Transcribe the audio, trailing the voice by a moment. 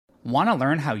Want to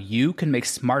learn how you can make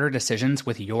smarter decisions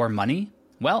with your money?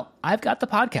 Well, I've got the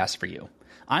podcast for you.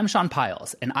 I'm Sean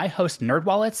Piles, and I host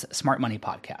NerdWallet's Smart Money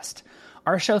Podcast.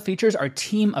 Our show features our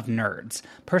team of nerds,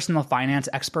 personal finance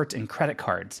experts in credit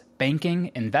cards,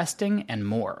 banking, investing, and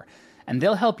more. And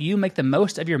they'll help you make the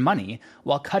most of your money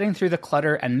while cutting through the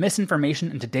clutter and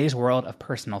misinformation in today's world of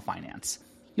personal finance.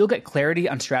 You'll get clarity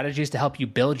on strategies to help you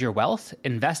build your wealth,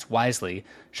 invest wisely,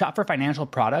 shop for financial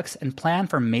products, and plan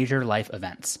for major life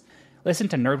events. Listen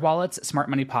to NerdWallet's Smart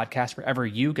Money Podcast wherever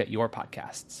you get your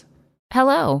podcasts.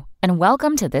 Hello, and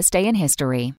welcome to This Day in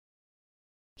History.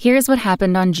 Here's what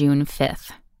happened on June 5th.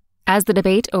 As the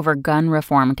debate over gun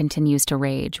reform continues to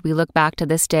rage, we look back to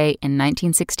this day in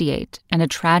 1968 and a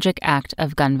tragic act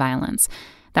of gun violence.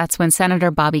 That's when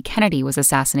Senator Bobby Kennedy was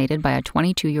assassinated by a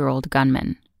 22-year-old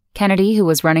gunman. Kennedy, who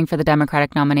was running for the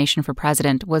Democratic nomination for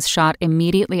president, was shot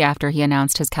immediately after he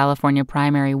announced his California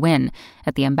primary win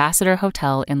at the Ambassador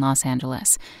Hotel in Los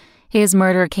Angeles. His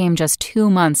murder came just 2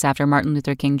 months after Martin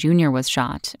Luther King Jr. was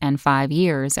shot, and 5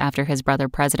 years after his brother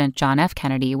President John F.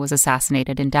 Kennedy was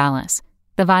assassinated in Dallas.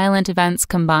 The violent events,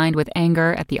 combined with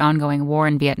anger at the ongoing war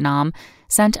in Vietnam,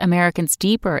 sent Americans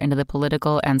deeper into the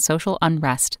political and social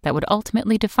unrest that would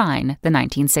ultimately define the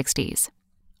 1960s.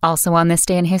 Also on this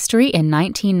day in history, in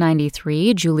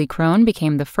 1993, Julie Krohn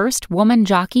became the first woman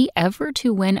jockey ever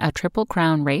to win a Triple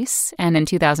Crown race, and in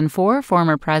 2004,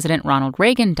 former President Ronald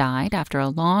Reagan died after a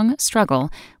long struggle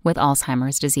with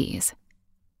Alzheimer's disease.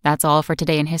 That's all for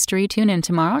today in history. Tune in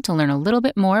tomorrow to learn a little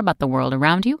bit more about the world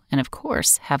around you, and of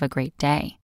course, have a great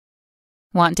day.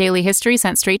 Want daily history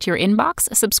sent straight to your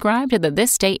inbox? Subscribe to the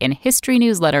This Day in History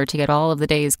newsletter to get all of the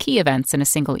day's key events in a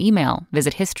single email.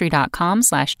 Visit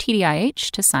history.com/TDIH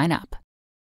to sign up.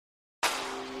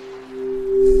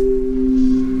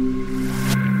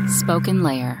 Spoken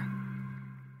Layer.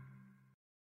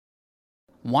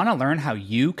 Want to learn how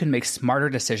you can make smarter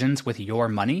decisions with your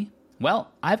money?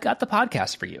 Well, I've got the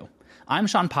podcast for you. I'm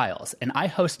Sean Piles, and I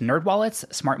host NerdWallet's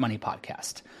Smart Money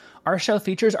Podcast. Our show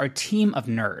features our team of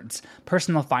nerds,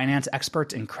 personal finance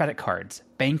experts in credit cards,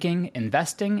 banking,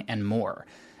 investing, and more.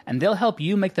 And they'll help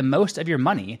you make the most of your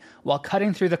money while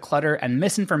cutting through the clutter and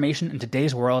misinformation in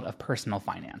today's world of personal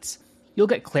finance. You'll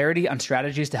get clarity on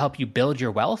strategies to help you build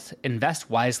your wealth, invest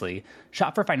wisely,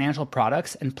 shop for financial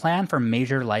products, and plan for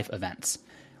major life events.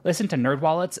 Listen to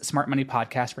NerdWallet's Smart Money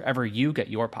Podcast wherever you get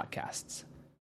your podcasts.